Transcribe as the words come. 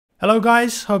Hello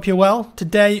guys, hope you're well.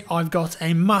 Today I've got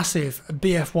a massive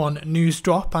BF1 news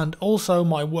drop and also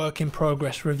my work in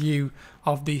progress review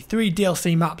of the 3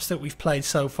 DLC maps that we've played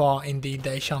so far in the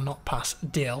They Shall Not Pass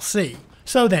DLC.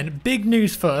 So then, big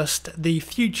news first, the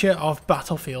future of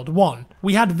Battlefield 1.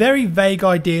 We had very vague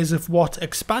ideas of what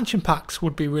expansion packs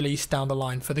would be released down the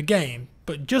line for the game,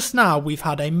 but just now we've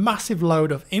had a massive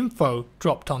load of info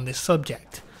dropped on this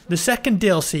subject. The second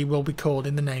DLC will be called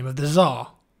in the name of the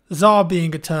Tsar. Tsar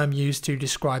being a term used to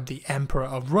describe the Emperor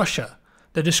of Russia.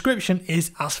 The description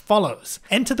is as follows.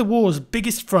 Enter the war's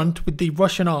biggest front with the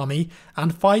Russian army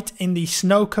and fight in the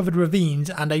snow-covered ravines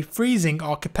and a freezing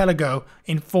archipelago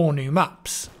in 4 new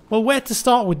maps. Well, where to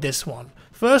start with this one?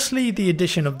 Firstly, the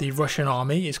addition of the Russian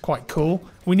army is quite cool.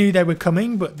 We knew they were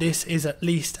coming, but this is at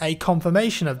least a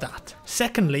confirmation of that.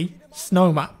 Secondly,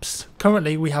 snow maps.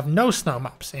 Currently we have no snow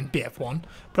maps in BF1,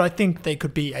 but I think they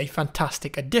could be a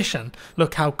fantastic addition.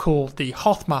 Look how cool the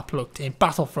Hoth map looked in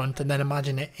Battlefront, and then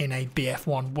imagine it in a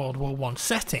BF1 World War I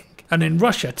setting. And in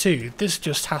Russia too, this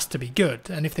just has to be good,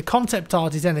 and if the concept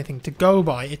art is anything to go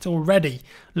by, it already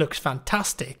looks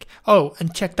fantastic. Oh,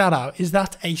 and check that out, is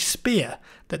that a spear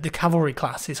that the cavalry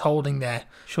class is holding there?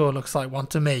 Sure looks like one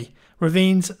to me.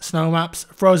 Ravines, snow maps,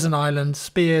 frozen islands,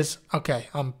 spears, okay,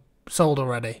 I'm sold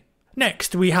already.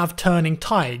 Next we have Turning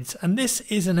Tides, and this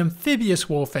is an amphibious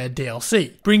warfare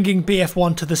DLC, bringing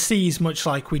BF1 to the seas much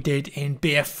like we did in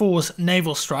BF4's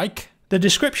Naval Strike. The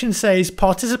description says,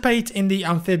 participate in the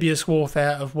amphibious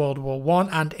warfare of World War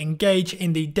I and engage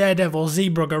in the Daredevil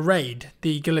Zeebrugge raid,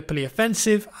 the Gallipoli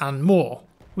offensive and more.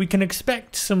 We can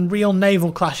expect some real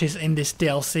naval clashes in this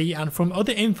DLC, and from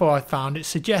other info I found it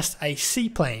suggests a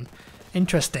seaplane.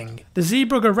 Interesting. The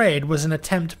Zeebrugge raid was an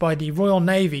attempt by the Royal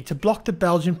Navy to block the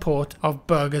Belgian port of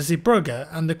Bergen-Zeebrugge,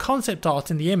 and the concept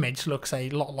art in the image looks a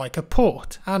lot like a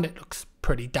port, and it looks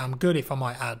pretty damn good if I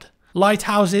might add.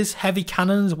 Lighthouses, heavy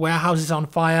cannons, warehouses on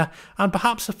fire, and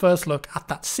perhaps a first look at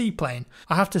that seaplane.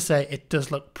 I have to say it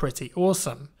does look pretty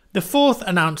awesome. The fourth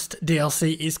announced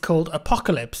DLC is called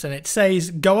Apocalypse, and it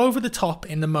says, go over the top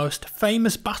in the most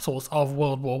famous battles of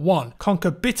World War I,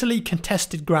 conquer bitterly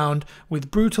contested ground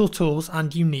with brutal tools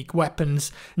and unique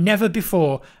weapons. Never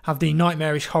before have the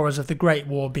nightmarish horrors of the Great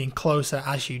War been closer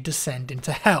as you descend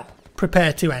into hell.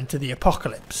 Prepare to enter the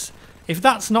apocalypse. If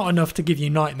that's not enough to give you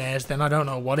nightmares, then I don't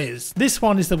know what is. This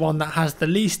one is the one that has the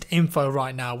least info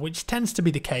right now, which tends to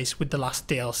be the case with the last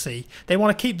DLC. They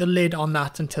want to keep the lid on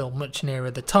that until much nearer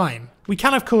the time. We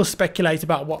can of course speculate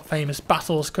about what famous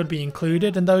battles could be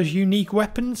included, and those unique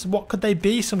weapons, what could they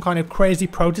be? Some kind of crazy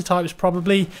prototypes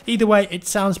probably. Either way, it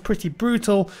sounds pretty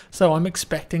brutal, so I'm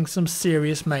expecting some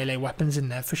serious melee weapons in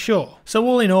there for sure. So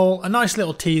all in all, a nice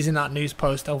little tease in that news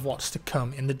post of what's to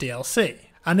come in the DLC.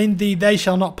 And in the They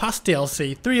Shall Not Pass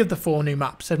DLC, 3 of the 4 new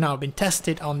maps have now been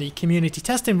tested on the community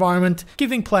test environment,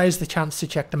 giving players the chance to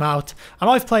check them out, and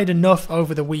I've played enough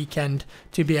over the weekend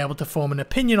to be able to form an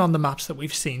opinion on the maps that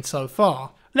we've seen so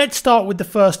far. Let's start with the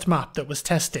first map that was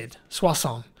tested,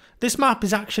 Soissons. This map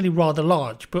is actually rather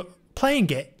large, but playing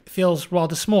it feels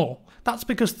rather small. That's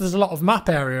because there's a lot of map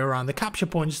area around the capture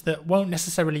points that won't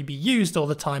necessarily be used all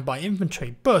the time by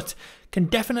infantry, but can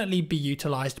definitely be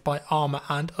utilised by armour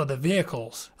and other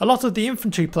vehicles. A lot of the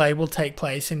infantry play will take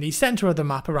place in the centre of the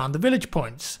map around the village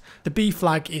points. The B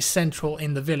flag is central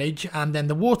in the village, and then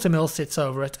the watermill sits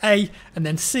over at A, and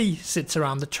then C sits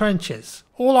around the trenches.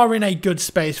 All are in a good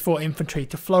space for infantry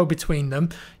to flow between them.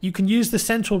 You can use the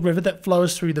central river that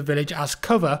flows through the village as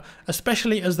cover,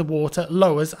 especially as the water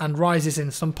lowers and rises in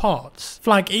some parts.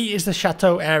 Flag E is the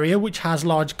chateau area, which has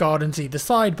large gardens either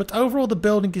side, but overall the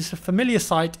building is a familiar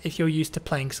sight if you're used to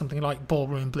playing something like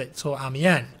Ballroom Blitz or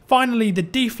Amiens. Finally, the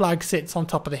D flag sits on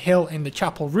top of the hill in the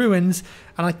chapel ruins,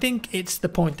 and I think it's the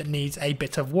point that needs a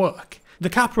bit of work. The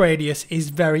cap radius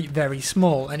is very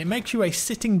small, and it makes you a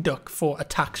sitting duck for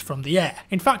attacks from the air.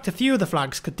 In fact, a few of the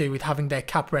flags could do with having their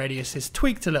cap radiuses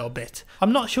tweaked a little bit.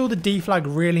 I'm not sure the D flag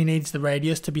really needs the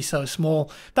radius to be so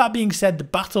small. That being said, the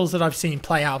battles that I've seen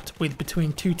play out with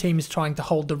between 2 teams trying to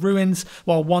hold the ruins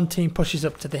while one team pushes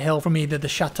up to the hill from either the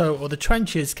chateau or the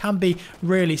trenches can be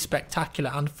really spectacular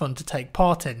and fun to take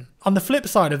part in. On the flip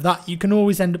side of that, you can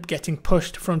always end up getting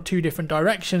pushed from 2 different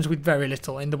directions with very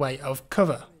little in the way of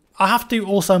cover. I have to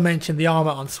also mention the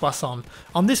armour on Soissons.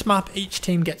 On this map, each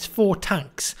team gets 4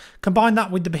 tanks. Combine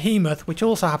that with the Behemoth, which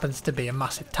also happens to be a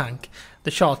massive tank, the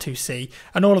Char 2C,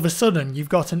 and all of a sudden you've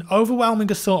got an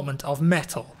overwhelming assortment of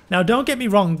metal. Now don't get me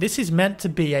wrong, this is meant to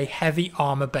be a heavy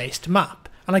armour based map,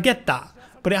 and I get that,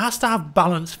 but it has to have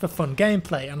balance for fun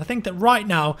gameplay, and I think that right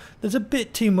now there's a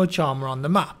bit too much armour on the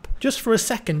map. Just for a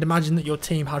second, imagine that your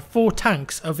team had 4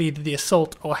 tanks of either the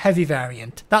assault or heavy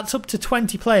variant. That's up to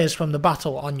 20 players from the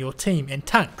battle on your team in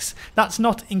tanks. That's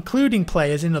not including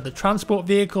players in other transport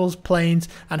vehicles, planes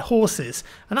and horses,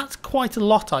 and that's quite a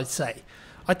lot, I'd say.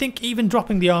 I think even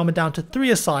dropping the armour down to 3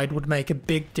 a side would make a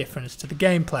big difference to the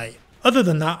gameplay. Other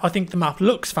than that, I think the map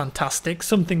looks fantastic,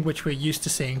 something which we're used to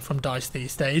seeing from DICE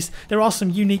these days. There are some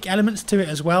unique elements to it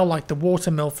as well, like the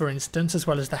watermill for instance, as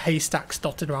well as the haystacks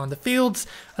dotted around the fields,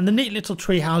 and the neat little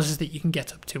tree houses that you can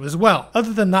get up to as well.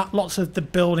 Other than that, lots of the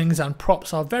buildings and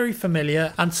props are very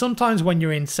familiar, and sometimes when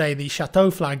you're in, say, the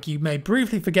Chateau flag, you may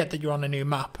briefly forget that you're on a new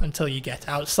map until you get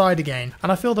outside again.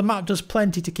 And I feel the map does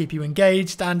plenty to keep you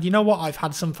engaged, and you know what, I've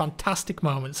had some fantastic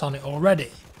moments on it already.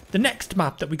 The next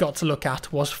map that we got to look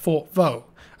at was Fort Vaux,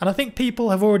 and I think people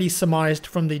have already surmised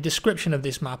from the description of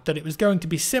this map that it was going to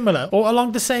be similar or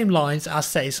along the same lines as,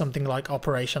 say, something like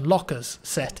Operation Lockers,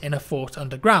 set in a fort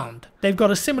underground. They've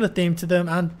got a similar theme to them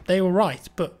and they were right,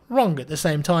 but wrong at the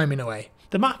same time in a way.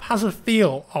 The map has a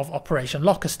feel of Operation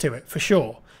Lockers to it, for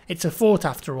sure. It's a fort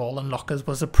after all, and Lockers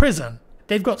was a prison.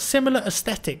 They've got similar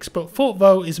aesthetics, but Fort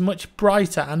Vaux is much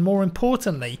brighter and, more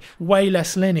importantly, way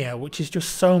less linear, which is just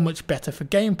so much better for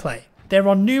gameplay. There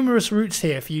are numerous routes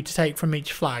here for you to take from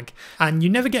each flag, and you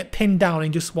never get pinned down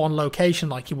in just one location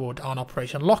like you would on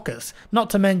Operation Lockers. Not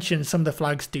to mention some of the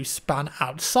flags do span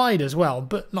outside as well,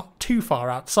 but not too far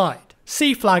outside.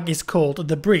 C flag is called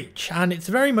the Breach, and it's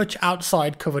very much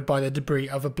outside, covered by the debris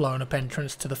of a blown up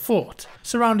entrance to the fort.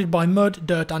 Surrounded by mud,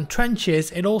 dirt and trenches,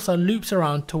 it also loops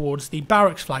around towards the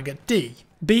barracks flag at D.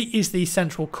 B is the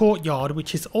central courtyard,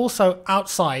 which is also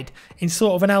outside in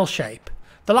sort of an L shape.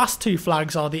 The last 2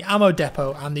 flags are the ammo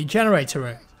depot and the generator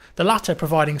room, the latter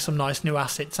providing some nice new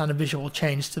assets and a visual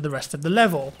change to the rest of the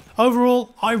level.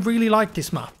 Overall, I really like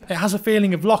this map. It has a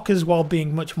feeling of Lockers while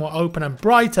being much more open and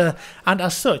brighter, and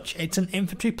as such, it's an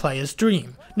infantry player's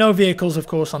dream. No vehicles of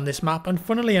course on this map, and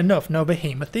funnily enough, no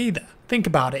behemoth either. Think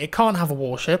about it, it can't have a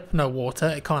warship, no water,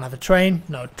 it can't have a train,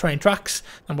 no train tracks,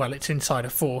 and well, it's inside a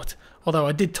fort. Although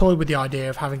I did toy with the idea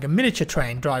of having a miniature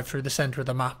train drive through the centre of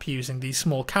the map using these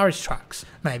small carriage tracks.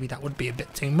 Maybe that would be a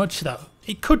bit too much though.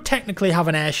 It could technically have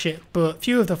an airship, but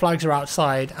few of the flags are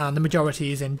outside and the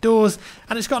majority is indoors,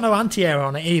 and it's got no anti-air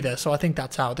on it either, so I think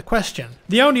that's out of the question.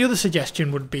 The only other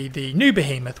suggestion would be the new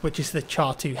behemoth, which is the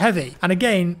Char 2 Heavy, and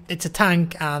again, it's a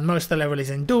tank and most of the level is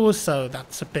indoors, so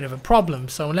that's a bit of a problem.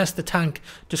 So unless the tank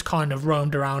just kind of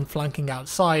roamed around flanking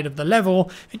outside of the level,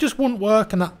 it just wouldn't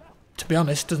work, and that, to be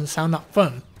honest, doesn't sound that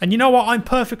fun. And you know what, I'm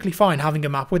perfectly fine having a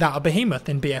map without a behemoth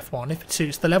in BF1 if it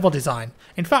suits the level design.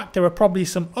 In fact, there are probably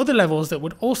some other levels that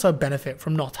would also benefit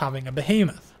from not having a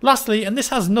behemoth. Lastly, and this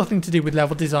has nothing to do with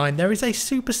level design, there is a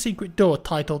super secret door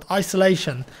titled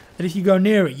Isolation that if you go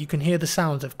near it you can hear the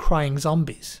sounds of crying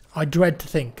zombies. I dread to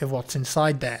think of what's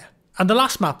inside there. And the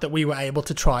last map that we were able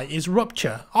to try is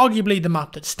Rupture, arguably the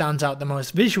map that stands out the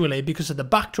most visually because of the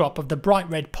backdrop of the bright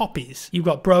red poppies. You've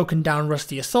got broken down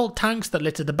rusty assault tanks that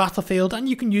litter the battlefield, and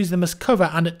you can use them as cover,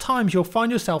 and at times you'll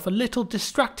find yourself a little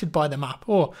distracted by the map,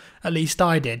 or at least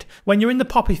I did. When you're in the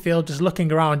poppy field just looking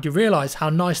around, you realise how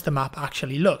nice the map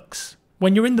actually looks.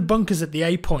 When you're in the bunkers at the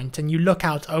A point and you look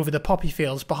out over the poppy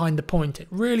fields behind the point, it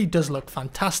really does look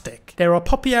fantastic. There are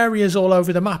poppy areas all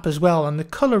over the map as well, and the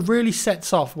colour really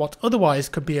sets off what otherwise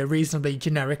could be a reasonably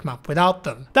generic map without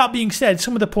them. That being said,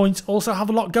 some of the points also have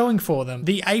a lot going for them.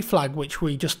 The A flag, which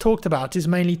we just talked about, is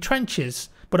mainly trenches.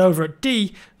 But over at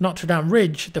D, Notre Dame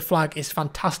Ridge, the flag is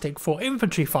fantastic for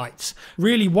infantry fights.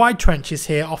 Really wide trenches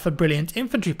here offer brilliant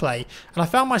infantry play, and I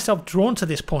found myself drawn to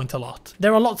this point a lot.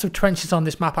 There are lots of trenches on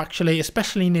this map actually,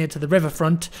 especially near to the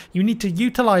riverfront. You need to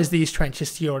utilise these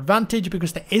trenches to your advantage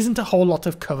because there isn't a whole lot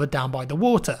of cover down by the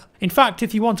water. In fact,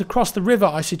 if you want to cross the river,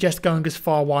 I suggest going as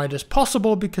far wide as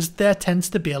possible because there tends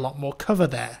to be a lot more cover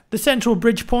there. The central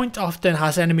bridge point often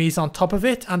has enemies on top of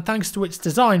it, and thanks to its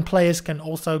design, players can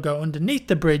also go underneath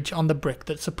the bridge on the brick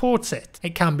that supports it.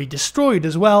 It can be destroyed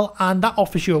as well, and that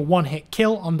offers you a one-hit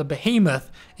kill on the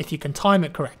behemoth if you can time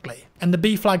it correctly. And the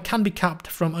B flag can be capped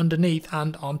from underneath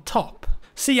and on top.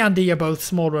 C and D are both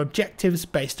smaller objectives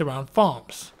based around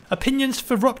farms. Opinions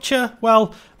for Rupture?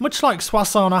 Well, much like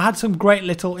Soissons, I had some great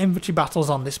little infantry battles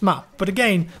on this map, but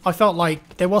again, I felt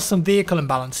like there was some vehicle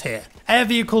imbalance here. Air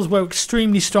vehicles were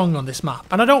extremely strong on this map,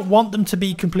 and I don't want them to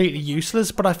be completely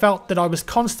useless, but I felt that I was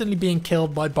constantly being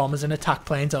killed by bombers and attack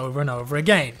planes over and over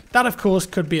again. That of course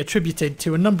could be attributed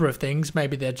to a number of things.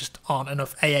 Maybe there just aren't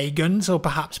enough AA guns, or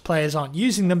perhaps players aren't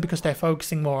using them because they're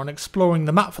focusing more on exploring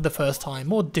the map for the first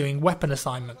time or doing weapon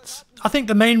assignments. I think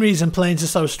the main reason planes are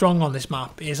so strong on this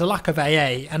map is a lack of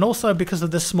AA, and also because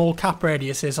of the small cap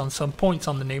radiuses on some points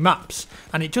on the new maps,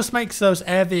 and it just makes those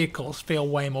air vehicles feel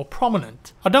way more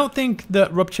prominent. I don't think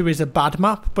that Rupture is a bad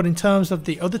map, but in terms of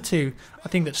the other two, I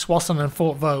think that Soissons and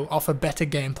Fort Vaux offer better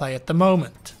gameplay at the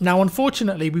moment. Now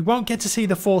unfortunately we won't get to see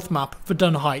the fourth map,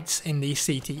 Verdun Heights, in the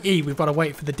CTE. We've got to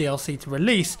wait for the DLC to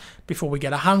release before we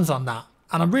get our hands on that.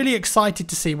 And I'm really excited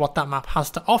to see what that map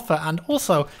has to offer, and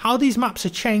also how these maps are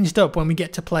changed up when we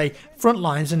get to play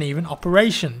Frontlines and even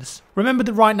Operations. Remember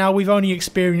that right now we've only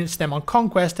experienced them on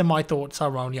Conquest, and my thoughts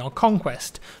are only on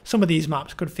Conquest. Some of these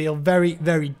maps could feel very,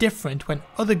 very different when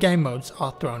other game modes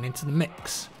are thrown into the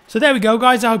mix. So there we go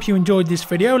guys, I hope you enjoyed this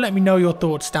video. Let me know your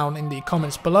thoughts down in the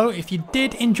comments below. If you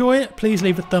did enjoy it, please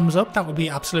leave a thumbs up, that would be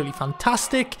absolutely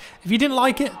fantastic. If you didn't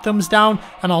like it, thumbs down,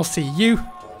 and I'll see you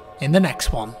in the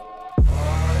next one.